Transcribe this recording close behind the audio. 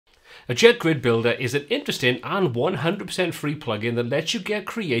A JetGridBuilder is an interesting and 100% free plugin that lets you get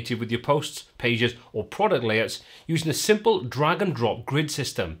creative with your posts, pages, or product layouts using a simple drag and drop grid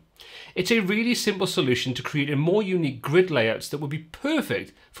system. It's a really simple solution to create more unique grid layouts that would be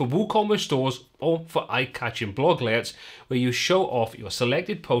perfect for WooCommerce stores or for eye-catching blog layouts where you show off your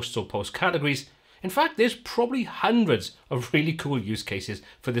selected posts or post categories. In fact, there's probably hundreds of really cool use cases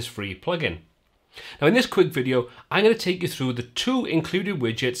for this free plugin. Now in this quick video, I'm going to take you through the 2 included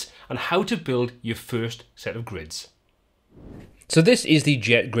widgets and how to build your first set of grids. So this is the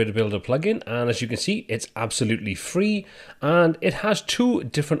JetGridBuilder plugin, and as you can see, it's absolutely free, and it has 2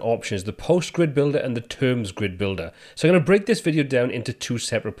 different options, the Post Grid Builder and the Terms Grid Builder. So I'm going to break this video down into 2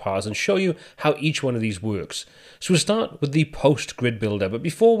 separate parts and show you how each one of these works. So we'll start with the Post Grid Builder, but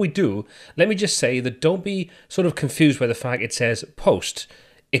before we do, let me just say that don't be sort of confused by the fact it says Post.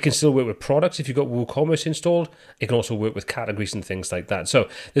 It can still work with products if you've got WooCommerce installed. It can also work with categories and things like that. So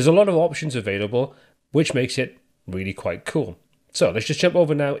there's a lot of options available, which makes it really quite cool. So let's just jump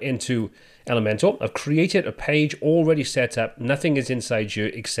over now into Elementor. I've created a page already set up. Nothing is inside here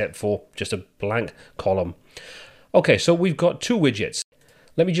except for just a blank column. Okay, so we've got 2 widgets.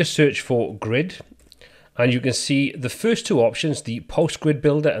 Let me just search for grid. And you can see the first 2 options, the Post Grid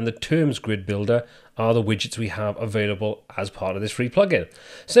Builder and the Terms Grid Builder, are the widgets we have available as part of this free plugin.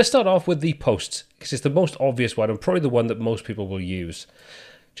 So let's start off with the posts, because it's the most obvious one and probably the one that most people will use.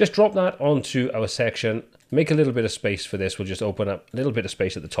 Just drop that onto our section, make a little bit of space for this. We'll just open up a little bit of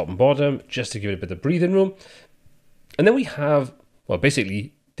space at the top and bottom, just to give it a bit of breathing room. And then we have, well,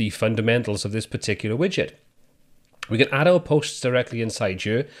 basically the fundamentals of this particular widget. We can add our posts directly inside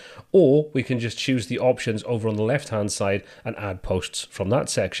here, or we can just choose the options over on the left-hand side and add posts from that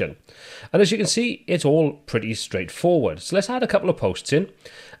section. And as you can see, it's all pretty straightforward. So let's add a couple of posts in.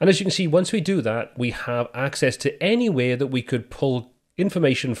 And as you can see, once we do that, we have access to anywhere that we could pull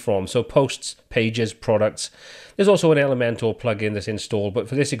information from. So posts, pages, products. There's also an Elementor plugin that's installed, but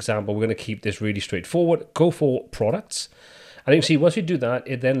for this example, we're going to keep this really straightforward. Go for products. And you can see once we do that,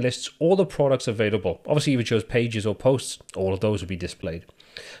 it then lists all the products available. Obviously, if you chose pages or posts, all of those will be displayed.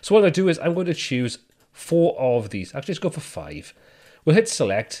 So what I'm going to do is I'm going to choose 4 of these. Actually, let's go for 5. We'll hit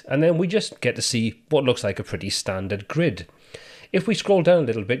select, and then we just get to see what looks like a pretty standard grid. If we scroll down a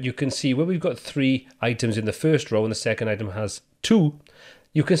little bit, you can see where we've got 3 items in the first row and the second item has 2.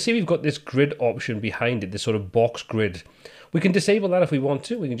 You can see we've got this grid option behind it, this sort of box grid. We can disable that if we want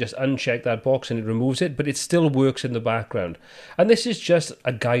to. We can just uncheck that box and it removes it, but it still works in the background. And this is just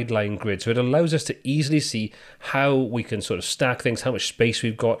a guideline grid, so it allows us to easily see how we can sort of stack things, how much space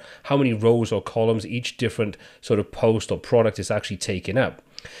we've got, how many rows or columns each different sort of post or product is actually taking up.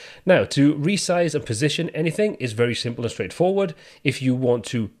 Now, to resize and position anything is very simple and straightforward. If you want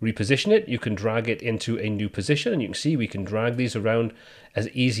to reposition it, you can drag it into a new position, and you can see we can drag these around as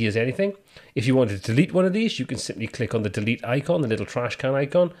easy as anything. If you want to delete one of these, you can simply click on the delete icon, the little trash can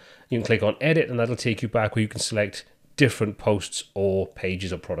icon. You can click on edit, and that'll take you back where you can select different posts or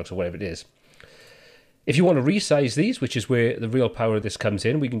pages or products or whatever it is. If you want to resize these, which is where the real power of this comes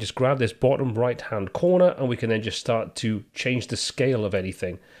in, we can just grab this bottom right-hand corner and we can then just start to change the scale of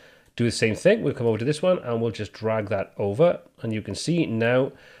anything. Do the same thing. We'll come over to this one and we'll just drag that over. And you can see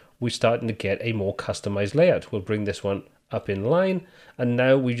now we're starting to get a more customized layout. We'll bring this one up in line. And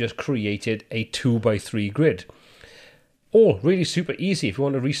now we just created a 2x3 grid. All really super easy. If you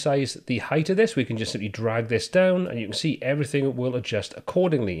want to resize the height of this, we can just simply drag this down and you can see everything will adjust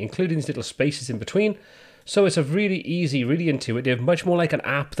accordingly, including these little spaces in between. So it's a really easy, really intuitive, much more like an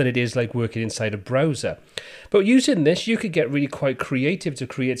app than it is like working inside a browser. But using this, you could get really quite creative to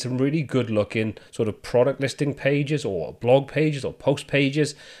create some really good looking sort of product listing pages or blog pages or post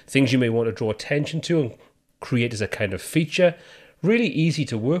pages, things you may want to draw attention to and create as a kind of feature. Really easy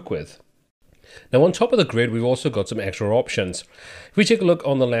to work with. Now on top of the grid, we've also got some extra options. If we take a look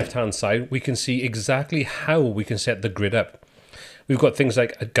on the left-hand side, we can see exactly how we can set the grid up. We've got things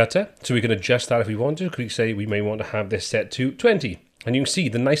like a gutter, so we can adjust that if we want to. We say we may want to have this set to 20. And you can see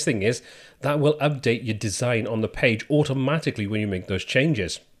the nice thing is that will update your design on the page automatically when you make those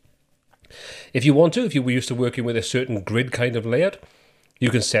changes. If you want to, if you were used to working with a certain grid kind of layout, you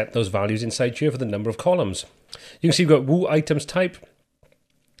can set those values inside here for the number of columns. You can see we've got Woo items type.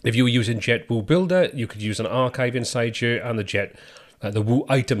 If you were using JetGridBuilder, you could use an archive inside here and the Woo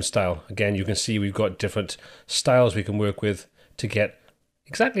item style. Again, you can see we've got different styles we can work with to get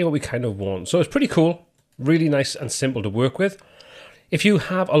exactly what we kind of want. So it's pretty cool, really nice and simple to work with. If you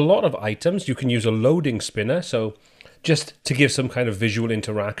have a lot of items, you can use a loading spinner. So just to give some kind of visual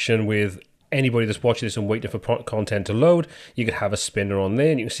interaction with anybody that's watching this and waiting for content to load, you could have a spinner on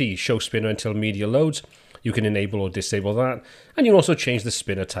there and you can see show spinner until media loads. You can enable or disable that. And you can also change the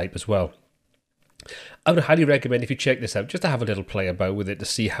spinner type as well. I would highly recommend if you check this out, just to have a little play about with it to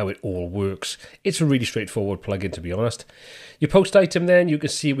see how it all works. It's a really straightforward plugin, to be honest. Your post item then, you can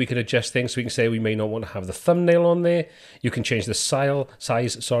see we can adjust things. So we can say we may not want to have the thumbnail on there. You can change the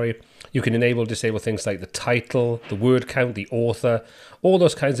size. You can enable, disable things like the title, the word count, the author, all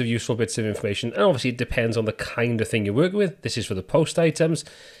those kinds of useful bits of information. And obviously it depends on the kind of thing you're working with. This is for the post items.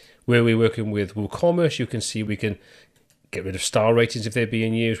 Where we're working with WooCommerce, you can see we can get rid of star ratings if they're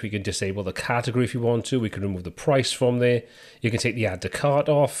being used. We can disable the category if you want to. We can remove the price from there. You can take the add to cart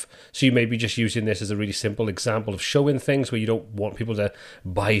off. So you may be just using this as a really simple example of showing things where you don't want people to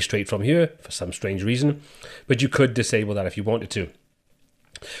buy straight from here for some strange reason. But you could disable that if you wanted to.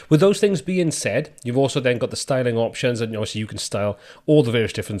 With those things being said, you've also then got the styling options, and obviously you can style all the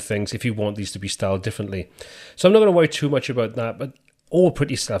various different things if you want these to be styled differently. So I'm not going to worry too much about that, but all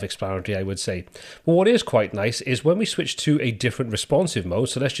pretty self-explanatory, I would say. But what is quite nice is when we switch to a different responsive mode,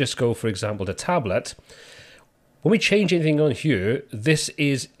 so let's just go, for example, to tablet. When we change anything on here, this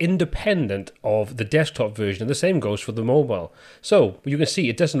is independent of the desktop version, and the same goes for the mobile. So you can see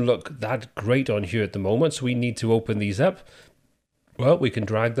it doesn't look that great on here at the moment, so we need to open these up. Well, we can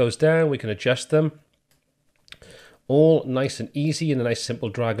drag those down, we can adjust them. All nice and easy in a nice simple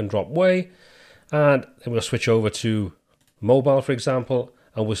drag and drop way. And then we'll switch over to mobile, for example,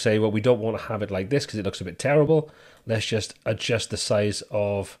 and we'll say, well, we don't want to have it like this because it looks a bit terrible. Let's just adjust the size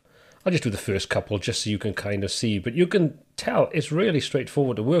of, I'll just do the first couple just so you can kind of see, but you can tell it's really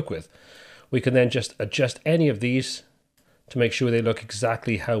straightforward to work with. We can then just adjust any of these to make sure they look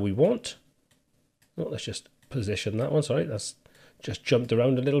exactly how we want. Oh, let's just position that one. Sorry, that's just jumped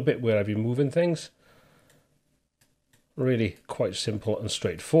around a little bit where I've been moving things. Really quite simple and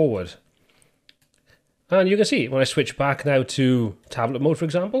straightforward. And you can see when I switch back now to tablet mode, for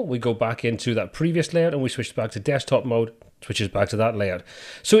example, we go back into that previous layout and we switch back to desktop mode, switches back to that layout.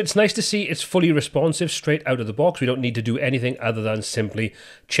 So it's nice to see it's fully responsive straight out of the box. We don't need to do anything other than simply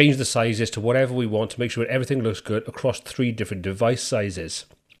change the sizes to whatever we want to make sure everything looks good across 3 different device sizes.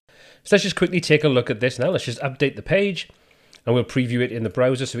 So let's just quickly take a look at this now. Let's just update the page and we'll preview it in the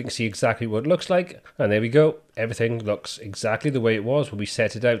browser so we can see exactly what it looks like. And there we go. Everything looks exactly the way it was when we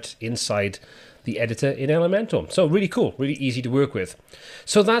set it out inside the editor in Elementor. So really cool, really easy to work with.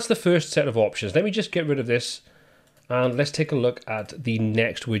 So that's the first set of options. Let me just get rid of this and let's take a look at the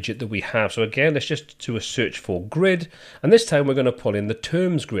next widget that we have. So again, let's just do a search for grid, and this time we're going to pull in the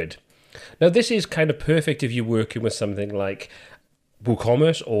terms grid. Now this is kind of perfect if you're working with something like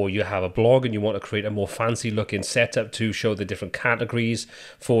WooCommerce, or you have a blog and you want to create a more fancy looking setup to show the different categories,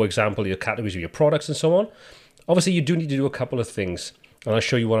 for example, your categories of your products and so on. Obviously you do need to do a couple of things, and I'll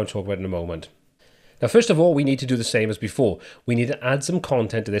show you what I'm talking about in a moment. Now, first of all, we need to do the same as before. We need to add some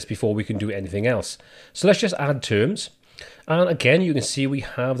content to this before we can do anything else. So let's just add terms. And again, you can see we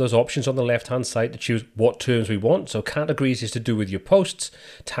have those options on the left-hand side to choose what terms we want. So categories is to do with your posts,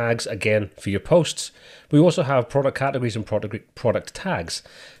 tags, again, for your posts. We also have product categories and product tags.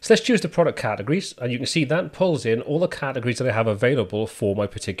 So let's choose the product categories, and you can see that pulls in all the categories that I have available for my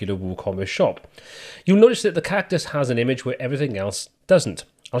particular WooCommerce shop. You'll notice that the cactus has an image where everything else doesn't.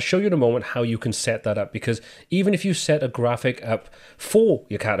 I'll show you in a moment how you can set that up, because even if you set a graphic up for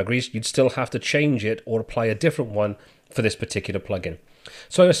your categories, you'd still have to change it or apply a different one for this particular plugin.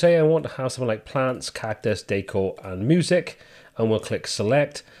 So I'm going to say I want to have something like plants, cactus, decor, and music, and we'll click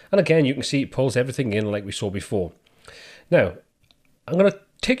select. And again, you can see it pulls everything in like we saw before. Now, I'm going to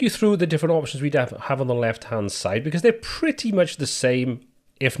take you through the different options we have on the left-hand side, because they're pretty much the same,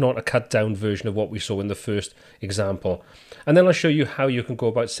 if not a cut down version of what we saw in the first example. And then I'll show you how you can go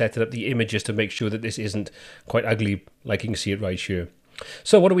about setting up the images to make sure that this isn't quite ugly like you can see it right here.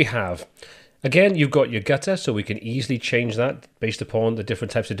 So what do we have? Again, you've got your gutter, so we can easily change that based upon the different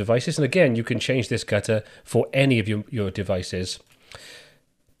types of devices. And again, you can change this gutter for any of your devices.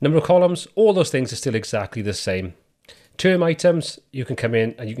 Number of columns, all those things are still exactly the same. Term items, you can come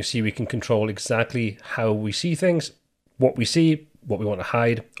in and you can see we can control exactly how we see things, what we see, what we want to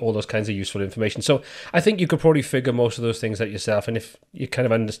hide, all those kinds of useful information. So I think you could probably figure most of those things out yourself. And if you're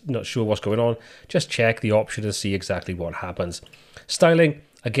kind of not sure what's going on, just check the option and see exactly what happens. Styling,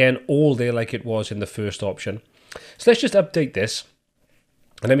 again, all there like it was in the first option. So let's just update this.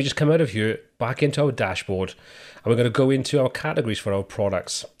 And let me just come out of here, back into our dashboard. And we're going to go into our categories for our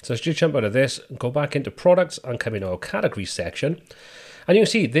products. So let's just jump out of this, go back into products and come into our categories section. And you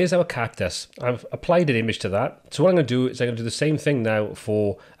can see there's our cactus. I've applied an image to that. So what I'm going to do is I'm going to do the same thing now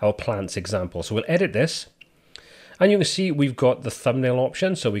for our plants example. So we'll edit this. And you can see we've got the thumbnail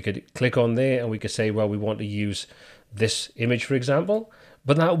option. So we could click on there and we could say, well, we want to use this image, for example.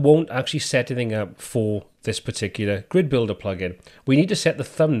 But that won't actually set anything up for this particular grid builder plugin. We need to set the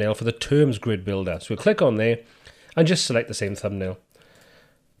thumbnail for the terms grid builder. So we'll click on there and just select the same thumbnail.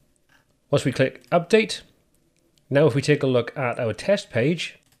 Once we click update, now if we take a look at our test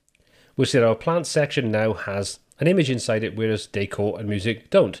page, we'll see that our plant section now has an image inside it, whereas decor and music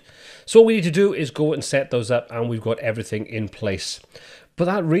don't. So all we need to do is go and set those up, and we've got everything in place. But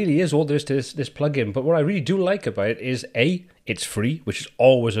that really is all there is to this plugin. But what I really do like about it is A, it's free, which is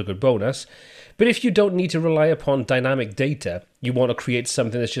always a good bonus. But if you don't need to rely upon dynamic data, you want to create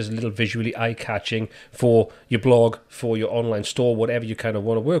something that's just a little visually eye-catching for your blog, for your online store, whatever you kind of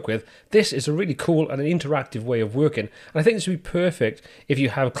want to work with, this is a really cool and an interactive way of working. And I think this would be perfect if you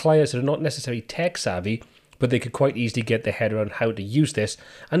have clients that are not necessarily tech-savvy, but they could quite easily get their head around how to use this,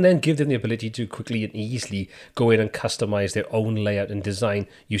 and then give them the ability to quickly and easily go in and customize their own layout and design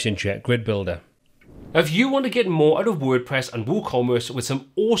using JetGridBuilder. Now, if you want to get more out of WordPress and WooCommerce with some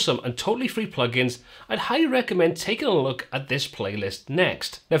awesome and totally free plugins, I'd highly recommend taking a look at this playlist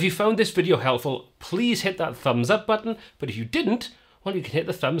next. Now, if you found this video helpful, please hit that thumbs up button, but if you didn't, well, you can hit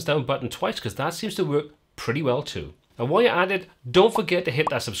the thumbs down button twice, because that seems to work pretty well too. And while you're at it, don't forget to hit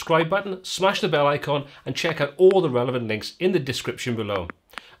that subscribe button, smash the bell icon, and check out all the relevant links in the description below.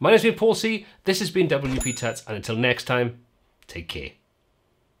 My name's been Paul C. This has been WPTuts, and until next time, take care.